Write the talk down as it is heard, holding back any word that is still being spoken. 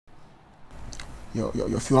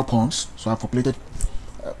your fuel pumps. So I've populated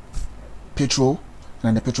Petrol,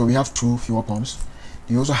 and the Petrol we have 2 fuel pumps.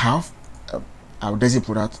 You also have our Desi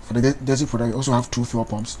product. For the Desi product, we also have 2 fuel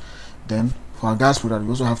pumps. Then for our gas product, we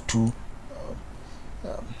also have 2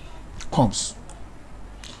 pumps.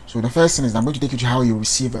 So the first thing is I'm going to take you to how you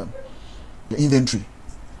receive your inventory.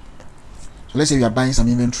 So let's say you are buying some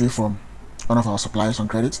inventory from one of our suppliers on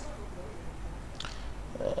credit.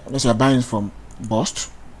 Let's say you are buying from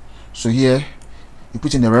Bust. So here you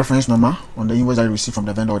put in the reference number on the invoice that you receive from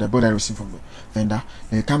the vendor or the bill that you receive from the vendor.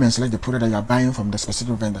 Then you come and select the product that you are buying from the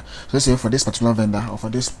specific vendor. So let's say for this particular vendor or for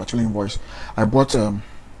this particular invoice, I bought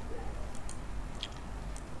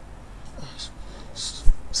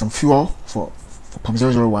some fuel for pump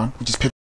 001, which is